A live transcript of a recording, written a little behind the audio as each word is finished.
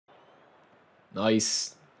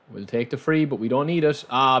Nice. We'll take the free, but we don't need it.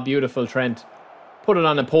 Ah, beautiful, Trent. Put it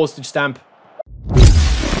on a postage stamp.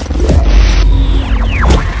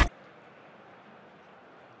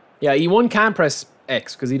 Yeah, E1 can't press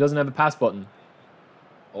X because he doesn't have a pass button.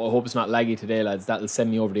 Oh, I hope it's not laggy today, lads. That'll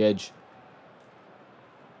send me over the edge.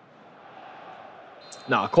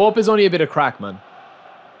 Nah, co-op is only a bit of crack, man.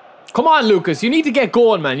 Come on, Lucas. You need to get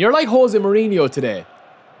going, man. You're like Jose Mourinho today.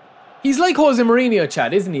 He's like Jose Mourinho,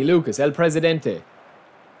 Chad, isn't he, Lucas? El Presidente.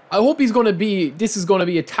 I hope he's going to be... This is going to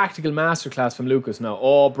be a tactical masterclass from Lucas now.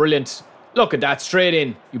 Oh, brilliant. Look at that. Straight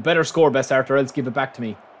in. You better score, best art, or else give it back to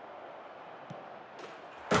me.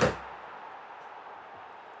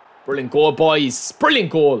 Brilliant goal, boys.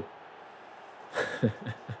 Brilliant goal.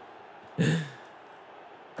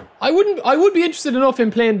 I would be interested enough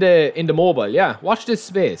in playing in the mobile. Yeah, watch this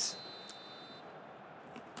space.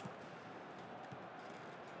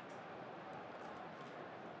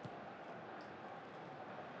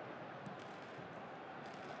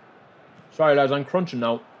 Sorry, lads, I'm crunching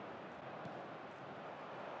now.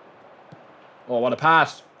 Oh, what a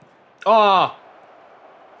pass. Ah!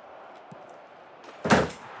 Oh.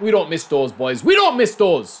 We don't miss those, boys. We don't miss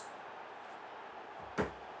those.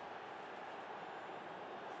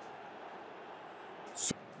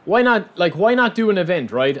 Why not do an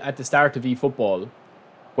event, right, at the start of eFootball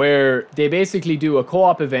where they basically do a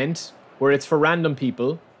co-op event where it's for random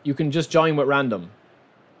people. You can just join with random.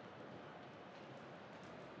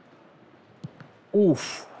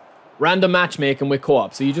 Oof. Random matchmaking with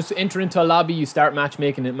co-op. So you just enter into a lobby, you start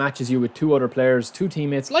matchmaking, it matches you with 2 other players, 2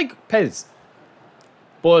 teammates, like PES.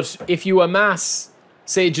 But if you amass,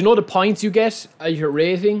 say, do you know the points you get at your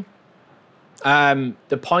rating?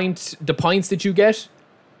 The points that you get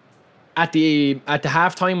at the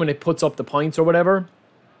halftime when it puts up the points or whatever.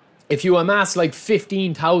 If you amass like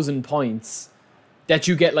 15,000 points, that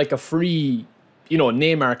you get like a free, you know,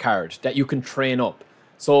 Neymar card that you can train up.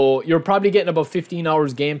 So you're probably getting about 15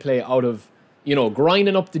 hours gameplay out of, you know,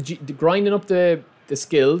 grinding up the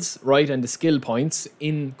skills, right, and the skill points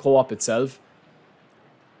in co-op itself.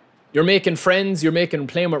 You're making friends, you're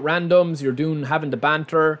playing with randoms, you're having the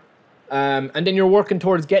banter, and then you're working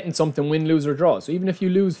towards getting something, win, lose, or draw. So even if you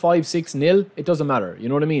lose 5-6-0, it doesn't matter. You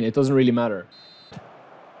know what I mean? It doesn't really matter. Do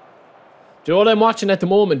you know what I'm watching at the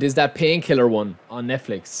moment is that Painkiller one on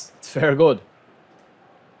Netflix. It's very good.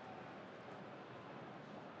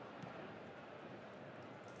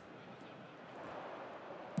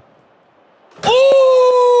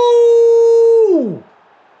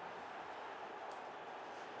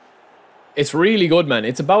 It's really good, man.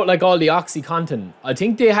 It's about like all the OxyContin. I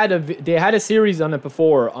think they had a series on it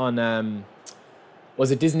before on was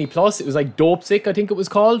it Disney Plus? It was like Dope Sick, I think it was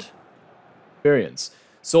called. Experience.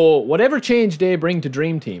 So whatever change they bring to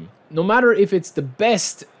Dream Team, no matter if it's the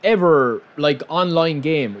best ever like online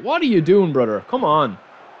game, what are you doing, brother? Come on.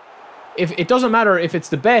 If it doesn't matter if it's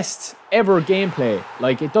the best ever gameplay,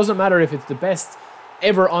 like it doesn't matter if it's the best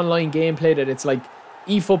ever online gameplay that it's like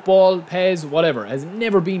eFootball, PES, whatever, has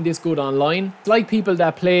never been this good online. It's like people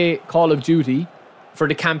that play Call of Duty for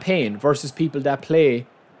the campaign versus people that play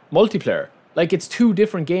multiplayer. Like, it's 2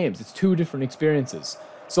 different games. It's 2 different experiences.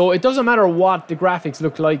 So it doesn't matter what the graphics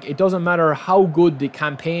look like. It doesn't matter how good the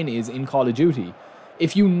campaign is in Call of Duty.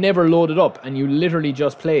 If you never load it up and you literally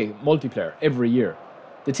just play multiplayer every year.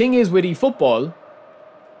 The thing is with eFootball,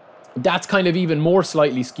 that's kind of even more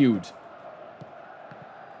slightly skewed.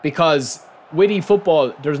 Because with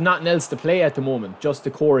eFootball, there's nothing else to play at the moment, just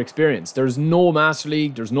the core experience. There's no Master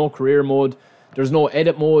League, there's no career mode, there's no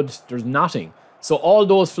edit mode, there's nothing. So all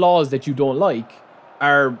those flaws that you don't like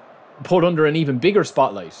are put under an even bigger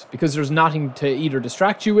spotlight because there's nothing to either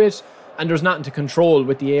distract you with and there's nothing to control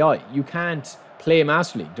with the AI. You can't play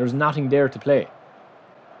Master League. There's nothing there to play,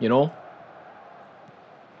 you know?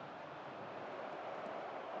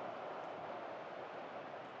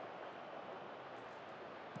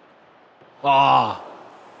 Ah.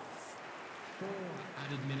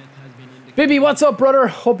 Bibby, what's up, brother?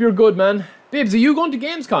 Hope you're good, man. Bibs, are you going to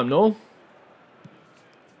Gamescom, no?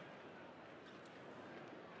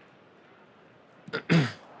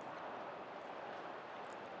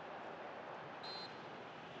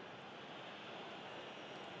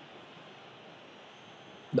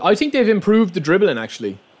 I think they've improved the dribbling,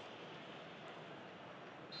 actually.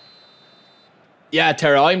 Yeah,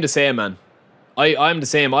 Tara, I'm the same, man. I'm the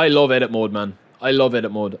same. I love edit mode, man. I love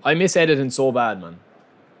edit mode. I miss editing so bad, man.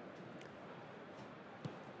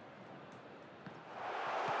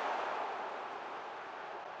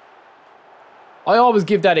 I always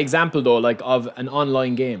give that example, though, like, of an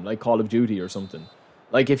online game, like Call of Duty or something.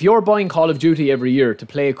 Like, if you're buying Call of Duty every year to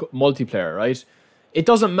play multiplayer, right? It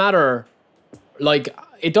doesn't matter like,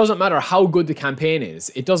 it doesn't matter how good the campaign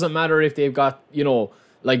is. It doesn't matter if they've got, you know,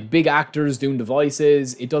 like big actors doing the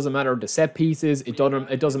voices. It doesn't matter the set pieces. It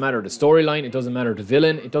doesn't matter the storyline. It doesn't matter the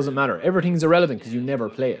villain. It doesn't matter. Everything's irrelevant because you never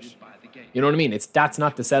play it. You know what I mean? That's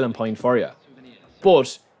not the selling point for you.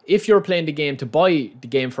 But if you're playing the game to buy the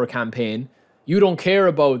game for a campaign, you don't care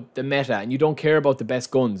about the meta and you don't care about the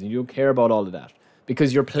best guns and you don't care about all of that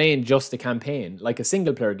because you're playing just the campaign, like a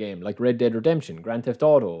single player game, like Red Dead Redemption, Grand Theft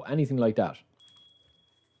Auto, anything like that.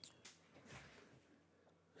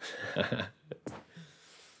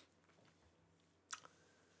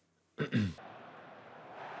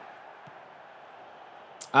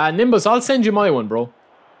 Nimbus, I'll send you my one, bro.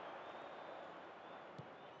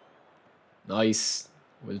 Nice.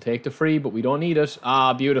 We'll take the free, but we don't need it.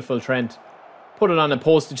 Ah, beautiful, Trent. Put it on a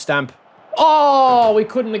postage stamp. Oh, we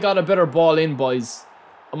couldn't have got a better ball in, boys.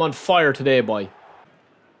 I'm on fire today, boy.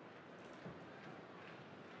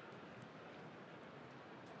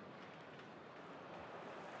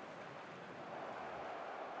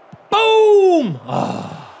 Boom! Ah.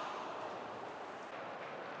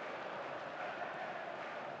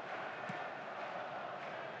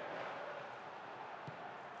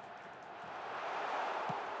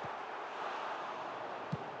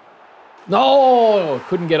 No!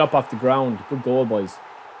 Couldn't get up off the ground. Good goal, boys.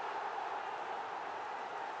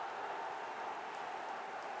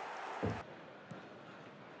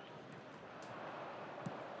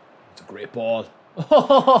 It's a great ball.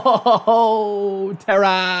 Oh,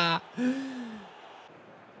 Terra!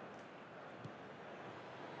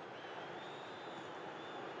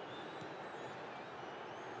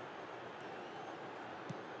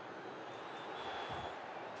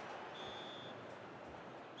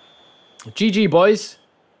 GG, boys.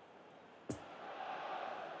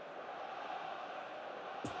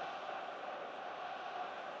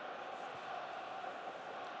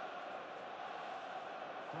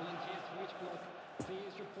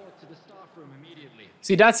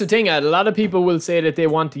 See, that's the thing, Ed. A lot of people will say that they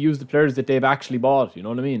want to use the players that they've actually bought. You know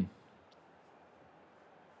what I mean?